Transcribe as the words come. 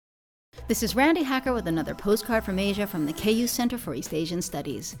This is Randi Hacker with another postcard from Asia from the KU Center for East Asian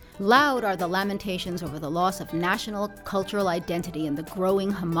Studies. Loud are the lamentations over the loss of national cultural identity and the growing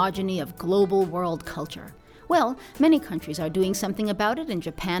homogeny of global world culture. Well, many countries are doing something about it, and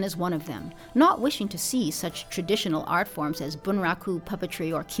Japan is one of them. Not wishing to see such traditional art forms as bunraku,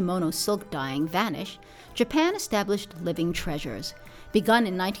 puppetry, or kimono silk dyeing vanish, Japan established living treasures. Begun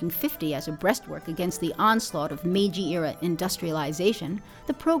in 1950 as a breastwork against the onslaught of Meiji Era industrialization,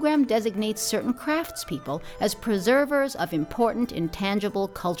 the program designates certain craftspeople as preservers of important intangible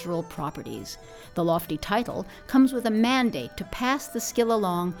cultural properties. The lofty title comes with a mandate to pass the skill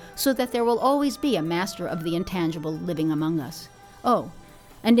along so that there will always be a master of the intangible living among us. Oh,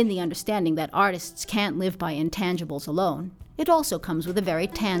 and in the understanding that artists can't live by intangibles alone, it also comes with a very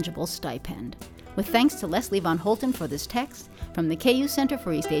tangible stipend. With thanks to Leslie von Holten for this text, from the KU Center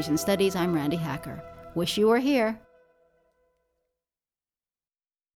for East Asian Studies, I'm Randi Hacker. Wish you were here.